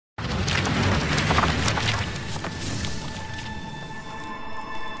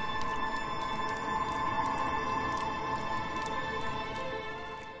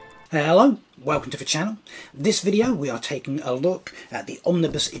Hello, welcome to the channel. This video we are taking a look at the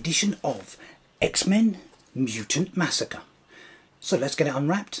omnibus edition of X-Men Mutant Massacre. So let's get it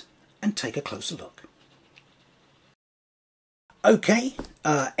unwrapped and take a closer look. Okay,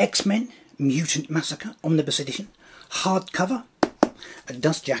 X-Men Mutant Massacre Omnibus edition, hardcover, a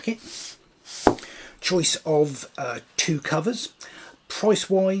dust jacket, choice of two covers. Price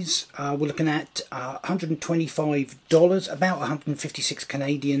wise, we're looking at $125, about 156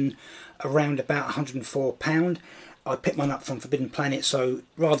 Canadian, around about £104. I picked mine up from Forbidden Planet, so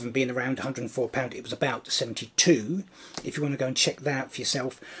rather than being around £104, it was about 72. If you want to go and check that out for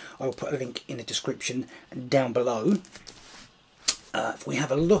yourself, I will put a link in the description down below. If we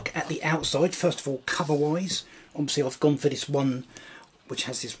have a look at the outside, first of all, cover wise, obviously I've gone for this one which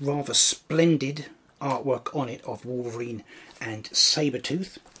has this rather splendid artwork on it of Wolverine and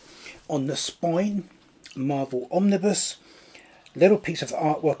Sabretooth. On the spine, MARVEL Omnibus, little piece of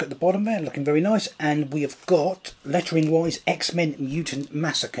artwork at the bottom there, looking very nice. And we have got, lettering wise, X-Men Mutant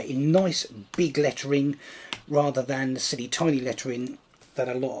Massacre in nice big lettering rather than the silly tiny lettering that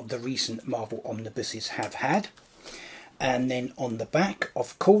a lot of the recent MARVEL Omnibuses have had. And then on the back,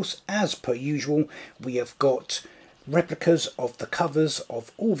 of course, as per usual, we have got replicas of the covers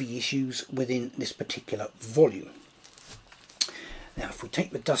of all the issues within this particular volume. Now if we take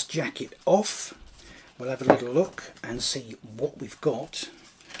the dust jacket off, we'll have a little look and see what we've got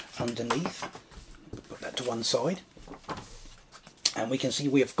underneath. Put that to one side, and we can see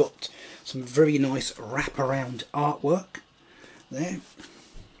we have got some very nice wraparound artwork there,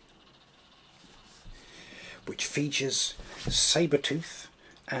 which features Sabretooth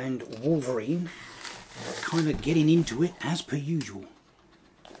and Wolverine kind of getting into it as per usual.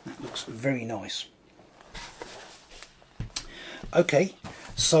 That looks very nice. Okay,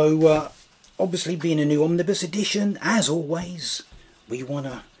 so obviously being a new omnibus edition, as always, we want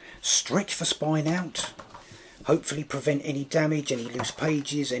to stretch the spine out, hopefully prevent any damage, any loose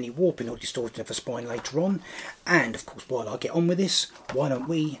pages, any warping or distortion of the spine later on. And of course, while I get on with this, why don't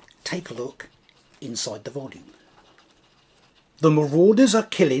we take a look inside the volume. The Marauders are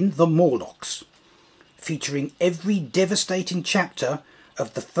killing the Morlocks, featuring every devastating chapter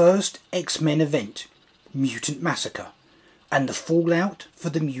of the first X-Men event, Mutant Massacre, and the fallout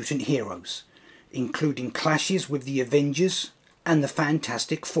for the mutant heroes, including clashes with the Avengers and the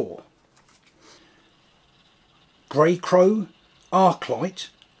Fantastic Four. Grey Crow, Arclight,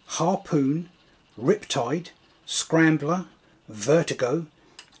 Harpoon, Riptide, Scrambler, Vertigo,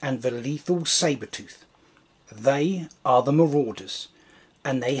 and the lethal Sabretooth. They are the Marauders,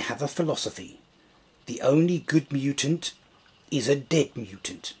 and they have a philosophy. The only good mutant is a dead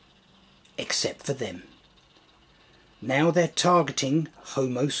mutant, except for them. Now they're targeting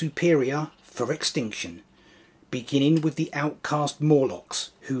Homo Superior for extinction, beginning with the outcast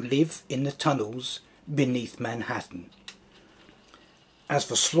Morlocks who live in the tunnels beneath Manhattan. As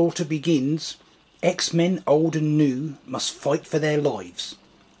the slaughter begins, X-Men old and new must fight for their lives.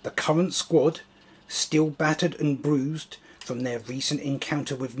 The current squad, still battered and bruised from their recent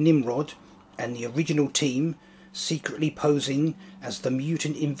encounter with Nimrod, and the original team secretly posing as the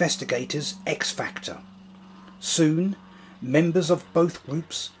mutant investigators X-Factor. Soon, members of both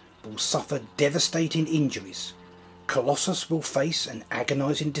groups will suffer devastating injuries. Colossus will face an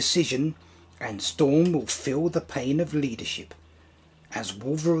agonizing decision, and Storm will feel the pain of leadership. As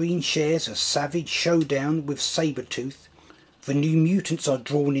Wolverine shares a savage showdown with Sabretooth, the New Mutants are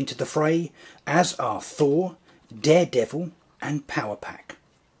drawn into the fray, as are Thor, Daredevil, and Power Pack.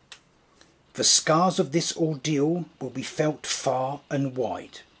 The scars of this ordeal will be felt far and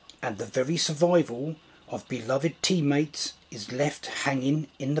wide, and the very survival of beloved teammates is left hanging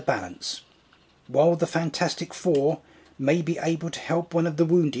in the balance. While the Fantastic Four may be able to help one of the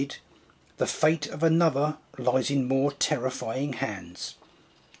wounded, the fate of another lies in more terrifying hands.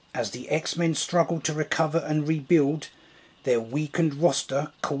 As the X-Men struggle to recover and rebuild, their weakened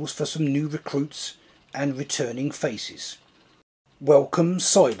roster calls for some new recruits and returning faces. Welcome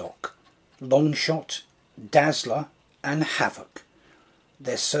Psylocke, Longshot, Dazzler, and Havoc.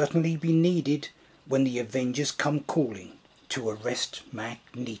 They'll certainly be needed when the Avengers come calling to arrest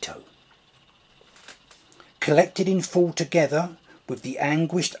Magneto. Collected in full together with the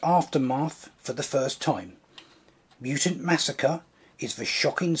anguished aftermath for the first time, Mutant Massacre is the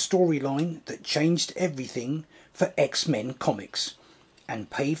shocking storyline that changed everything for X-Men comics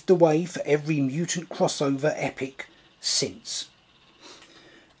and paved the way for every mutant crossover epic since.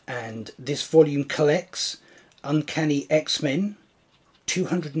 And this volume collects Uncanny X-Men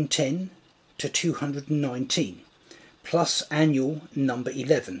 210 to 219, plus annual number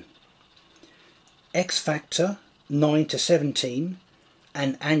 11. X-Factor 9 to 17,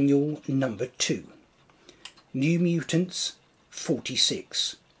 and Annual number 2. New Mutants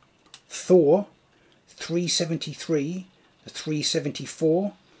 46. Thor 373,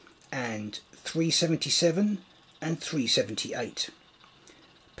 374 and 377 and 378.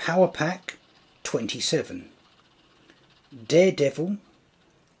 Power Pack 27. Daredevil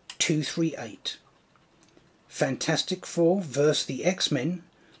 238. Fantastic Four vs the X-Men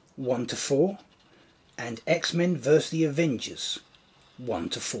 1-4 and X-Men vs the Avengers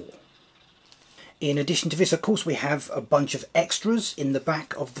 1-4. In addition to this, of course, we have a bunch of extras in the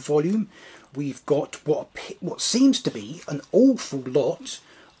back of the volume. We've got what seems to be an awful lot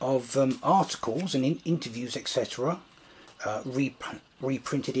of articles and interviews, etc.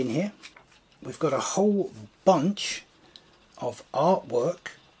 Reprinted in here. We've got a whole bunch of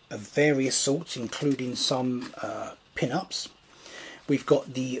artwork of various sorts, including some pin-ups. We've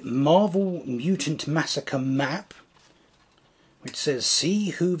got the MARVEL Mutant Massacre map, which says, "See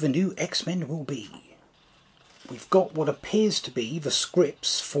who the new X-Men will be." We've got what appears to be the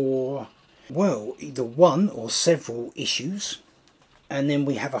scripts for, well, either one or several issues. And then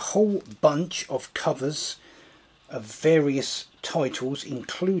we have a whole bunch of covers of various titles,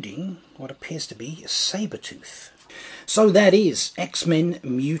 including what appears to be Sabretooth. So that is X-Men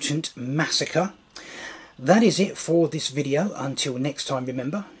Mutant Massacre. That is it for this video. Until next time,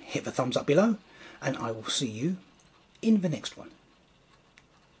 remember, hit the thumbs up below, and I will see you in the next one.